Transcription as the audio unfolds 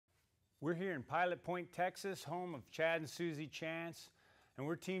We're here in Pilot Point, Texas, home of Chad and Susie Chance, and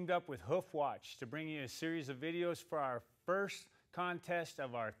we're teamed up with Hoof Watch to bring you a series of videos for our first contest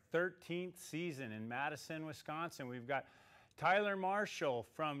of our 13th season in Madison, Wisconsin. We've got Tyler Marshall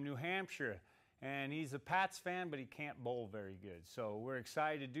from New Hampshire, and he's a Pats fan, but he can't bowl very good. So we're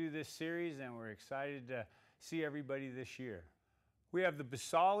excited to do this series, and we're excited to see everybody this year. We have the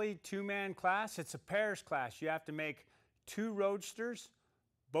Basali two-man class. It's a pairs class. You have to make 2 Roadsters,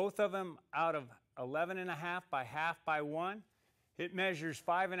 both of them out of 11.5 by half by 1. It measures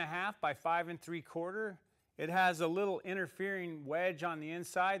 5.5 by 5 3/4. It has a little interfering wedge on the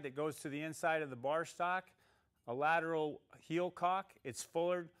inside that goes to the inside of the bar stock, a lateral heel cock. It's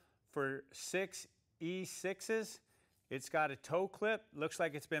fullered for 6 E6s. It's got a toe clip, looks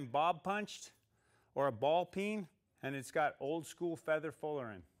like it's been bob punched or a ball peen, and it's got old school feather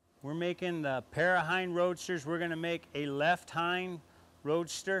fullering. We're making the pair of hind Roadsters. We're gonna make a left hind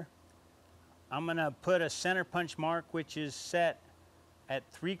Roadster. I'm gonna put a center punch mark, which is set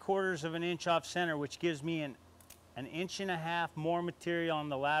at 3/4 of an inch off center, which gives me an 1.5 inches more material on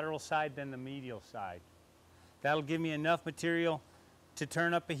the lateral side than the medial side. That'll give me enough material to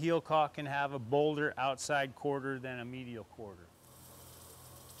turn up a heel cock and have a bolder outside quarter than a medial quarter.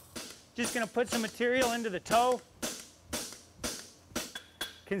 Just gonna put some material into the toe.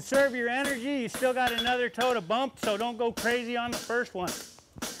 Conserve your energy. You still got another toe to bump, so don't go crazy on the first one.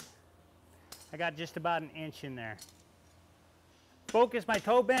 I got just about 1 inch in there. Focus my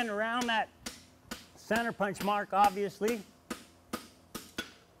toe bend around that center punch mark, obviously.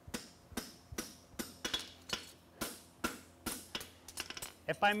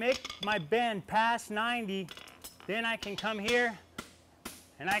 If I make my bend past 90, then I can come here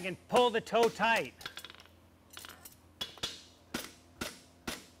and I can pull the toe tight.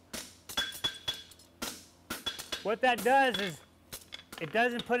 What that does is it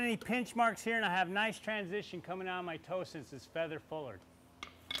doesn't put any pinch marks here, and I have nice transition coming out of my toe since it's feather fullered.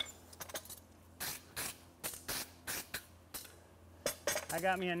 I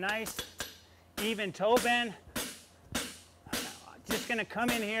got me a nice even toe bend. Just gonna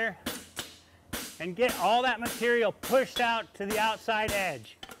come in here and get all that material pushed out to the outside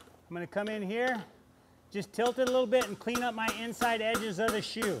edge. I'm gonna come in here, just tilt it a little bit and clean up my inside edges of the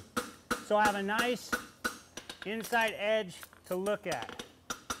shoe. So I have a nice inside edge to look at.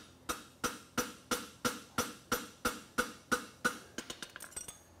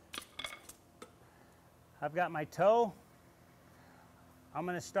 I've got my toe. I'm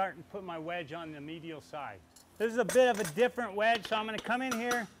going to start and put my wedge on the medial side. This is a bit of a different wedge, so I'm going to come in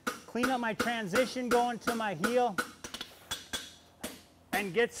here, clean up my transition going to my heel,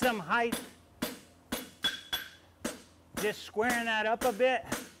 and get some height. Just squaring that up a bit.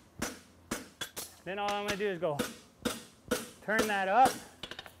 Then all I'm going to do is go turn that up.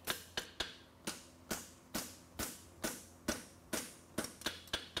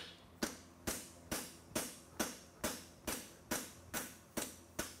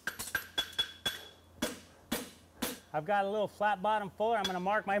 I've got a little flat bottom fuller. I'm going to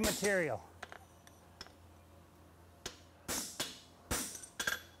mark my material.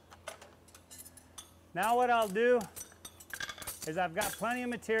 Now what I'll do is I've got plenty of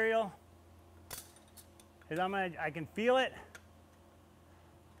material. I can feel it,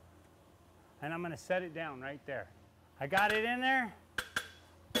 and I'm going to set it down right there. I got it in there.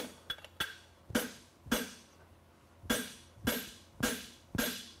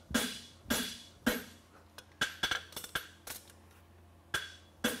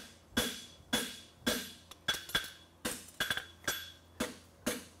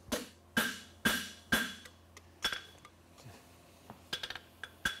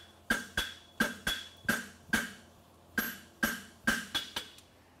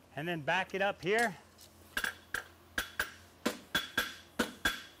 And then back it up here.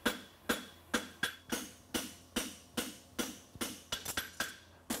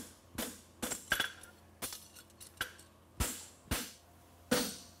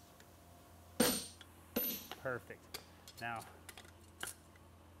 Perfect. Now,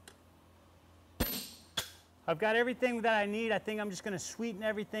 I've got everything that I need. I think I'm just going to sweeten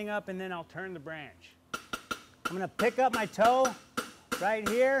everything up, and then I'll turn the branch. I'm going to pick up my toe right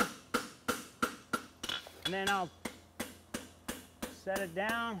here, and then I'll set it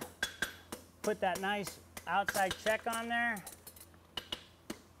down, put that nice outside check on there.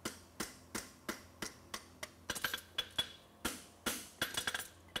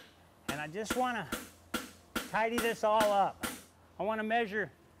 And I just want to tidy this all up. I want to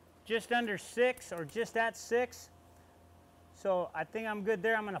measure just under 6 or just at 6. So I think I'm good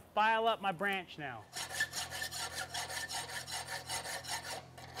there. I'm going to file up my branch now.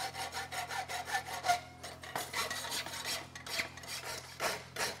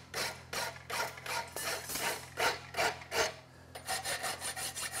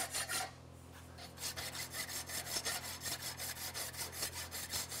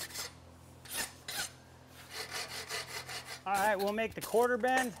 All right, we'll make the quarter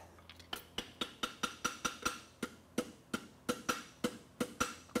bend.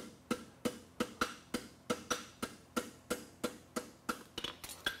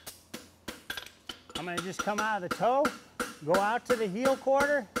 I'm going to just come out of the toe, go out to the heel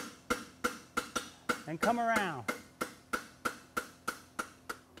quarter, and come around.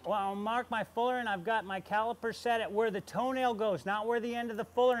 Well, I'll mark my fuller, and I've got my caliper set at where the toenail goes, not where the end of the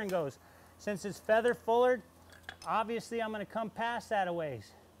fullering goes. Since it's feather fullered, obviously I'm going to come past that a ways.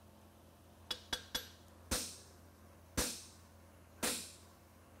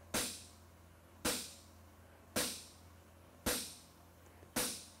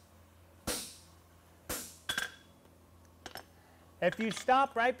 If you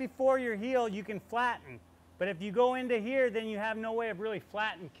stop right before your heel, you can flatten. But if you go into here, then you have no way of really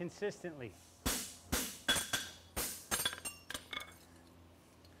flattening consistently.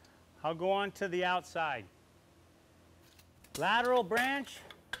 I'll go on to the outside. Lateral branch,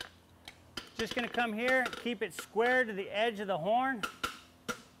 just going to come here, keep it square to the edge of the horn.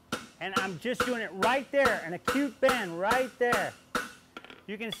 And I'm just doing it right there, an acute bend right there.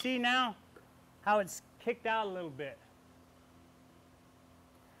 You can see now how it's kicked out a little bit.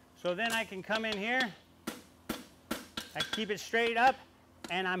 So then I can come in here, I keep it straight up,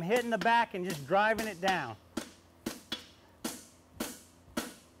 and I'm hitting the back and just driving it down.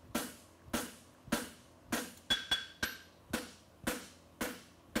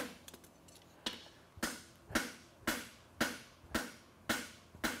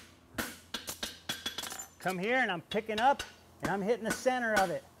 Come here and I'm picking up and I'm hitting the center of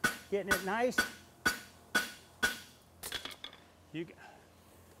it, getting it nice.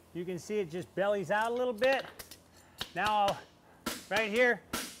 You can see it just bellies out a little bit. Now I'll, right here,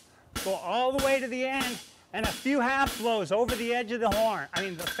 go all the way to the end and a few half blows over the edge of the horn, I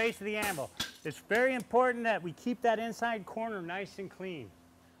mean the face of the anvil. It's very important that we keep that inside corner nice and clean.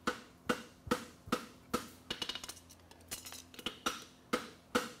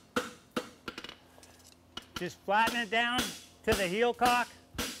 Just flatten it down to the heel cock.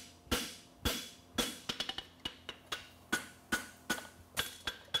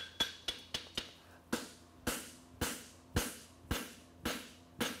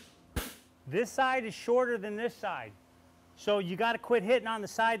 This side is shorter than this side. So you got to quit hitting on the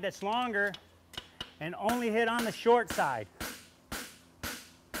side that's longer and only hit on the short side.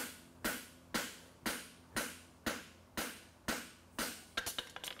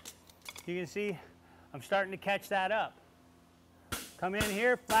 You can see I'm starting to catch that up. Come in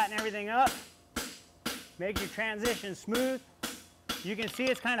here, flatten everything up, make your transition smooth. You can see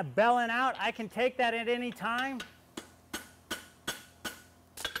it's kind of belling out. I can take that at any time.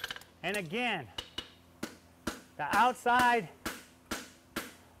 And again, the outside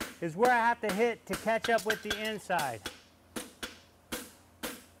is where I have to hit to catch up with the inside.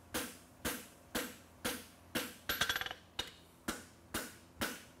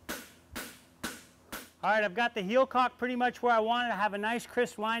 All right, I've got the heel cock pretty much where I want it. I have a nice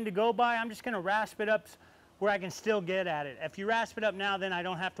crisp line to go by. I'm just going to rasp it up where I can still get at it. If you rasp it up now, then I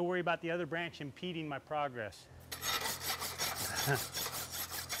don't have to worry about the other branch impeding my progress.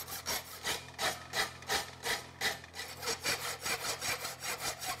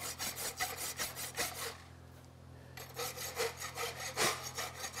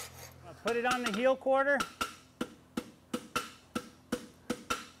 Put it on the heel quarter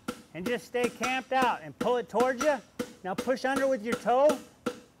and just stay camped out and pull it towards you. Now push under with your toe.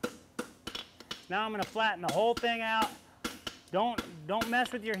 Now I'm going to flatten the whole thing out. Don't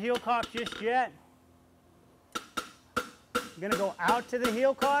mess with your heel cock just yet. I'm going to go out to the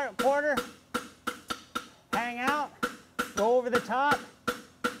heel quarter, hang out, go over the top,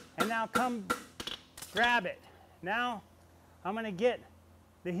 and now come grab it. Now I'm going to get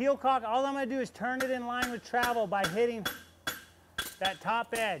the heel cock. All I'm going to do is turn it in line with travel by hitting that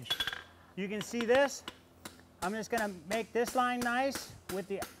top edge. You can see this. I'm just going to make this line nice with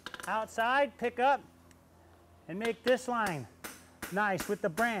the outside, pick up, and make this line nice with the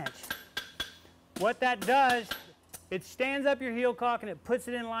branch. What that does, it stands up your heel cock and it puts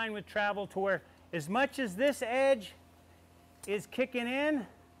it in line with travel to where as much as this edge is kicking in,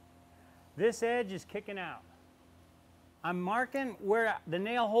 this edge is kicking out. I'm marking where the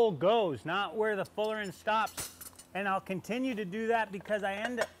nail hole goes, not where the fullering stops. And I'll continue to do that because I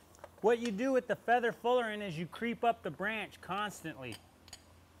end up, what you do with the feather fullering is you creep up the branch constantly.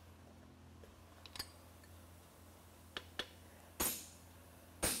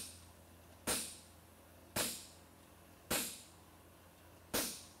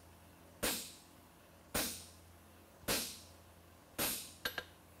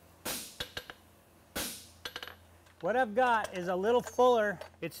 what I've got is a little fuller.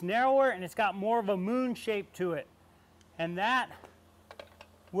 It's narrower and it's got more of a moon shape to it. And that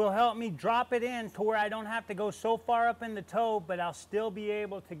will help me drop it in to where I don't have to go so far up in the toe, but I'll still be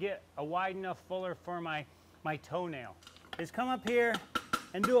able to get a wide enough fuller for my toenail. Is come up here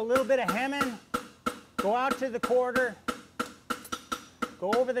and do a little bit of hemming, go out to the quarter,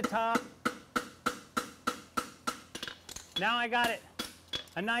 go over the top. Now I got it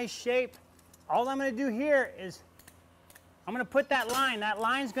a nice shape. All I'm going to do here is I'm going to put that line. That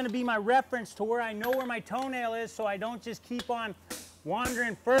line's going to be my reference to where I know where my toenail is, so I don't just keep on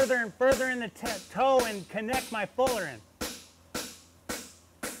wandering further and further in the toe and connect my fuller in.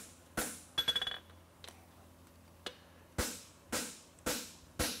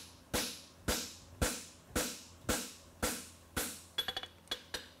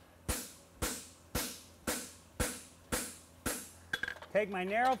 Take my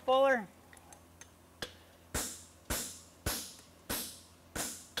narrow fuller.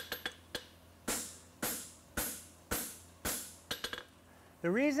 The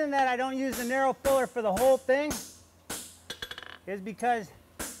reason that I don't use the narrow fuller for the whole thing is because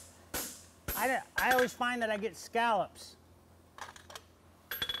I always find that I get scallops.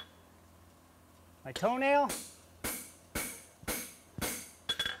 My toenail,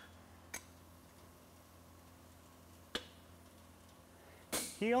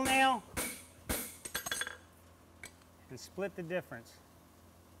 heel nail, and split the difference.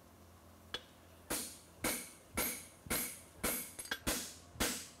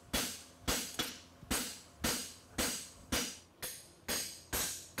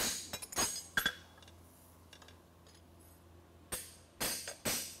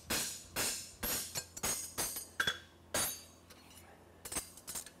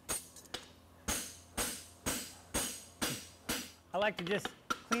 I like to just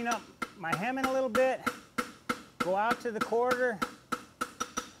clean up my hemming a little bit, go out to the quarter,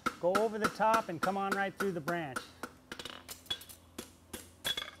 go over the top, and come on right through the branch.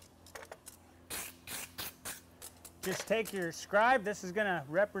 Just take your scribe. This is going to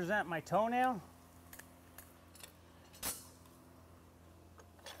represent my toenail.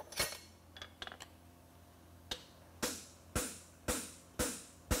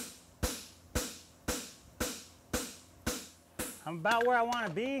 I'm about where I want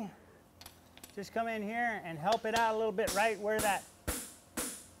to be. Just come in here and help it out a little bit right where that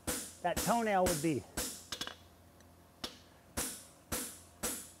toenail would be.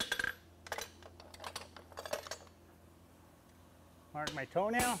 Mark my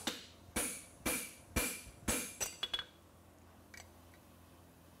toenail.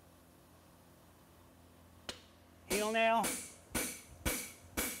 Heel nail.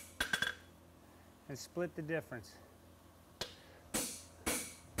 And split the difference.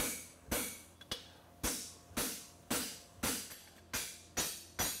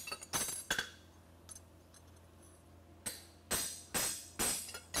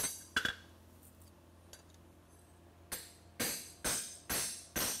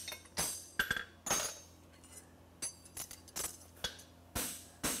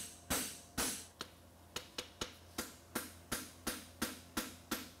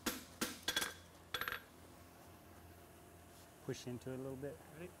 Push into it a little bit.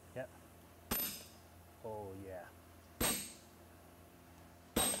 Ready? Yep. Oh yeah.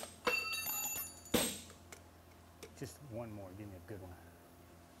 Just one more. Give me a good one.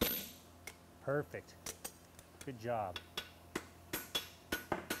 Perfect. Good job.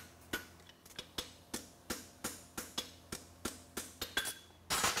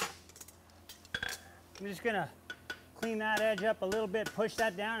 I'm just gonna clean that edge up a little bit, push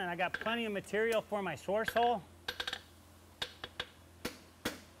that down, and I got plenty of material for my source hole.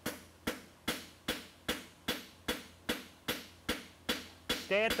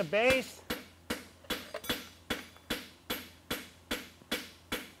 Stay at the base.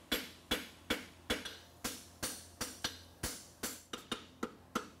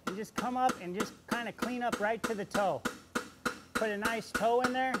 And just come up and just kind of clean up right to the toe. Put a nice toe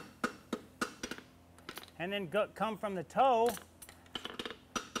in there. And then come from the toe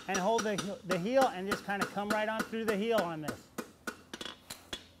and hold the heel and just kind of come right on through the heel on this.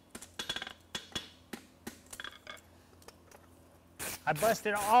 I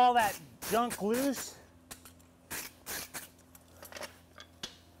busted all that junk loose.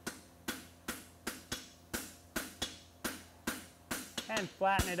 And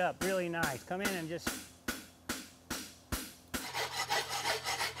flatten it up really nice. Come in and just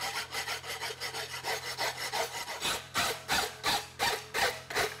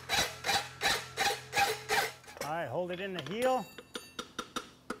all right, hold it in the heel.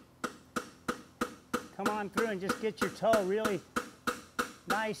 come on through and just get your toe really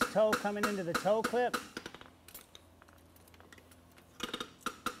nice toe coming into the toe clip.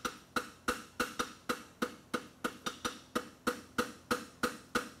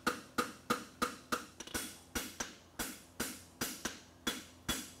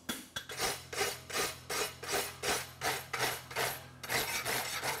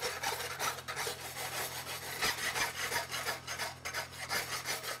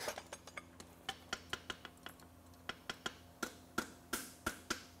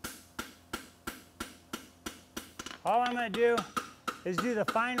 All I'm going to do is do the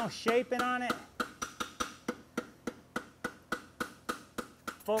final shaping on it,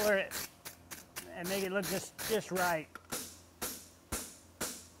 fuller it, and make it look just right.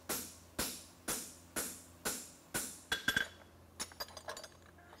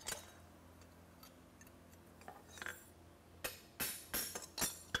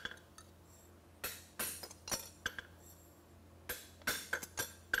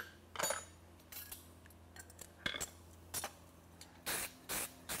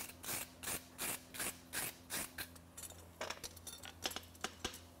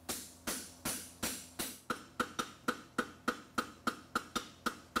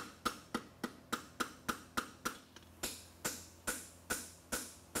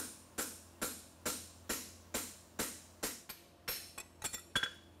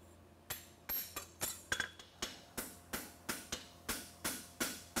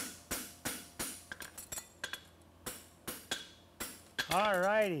 All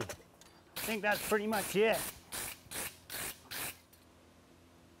righty, I think that's pretty much it.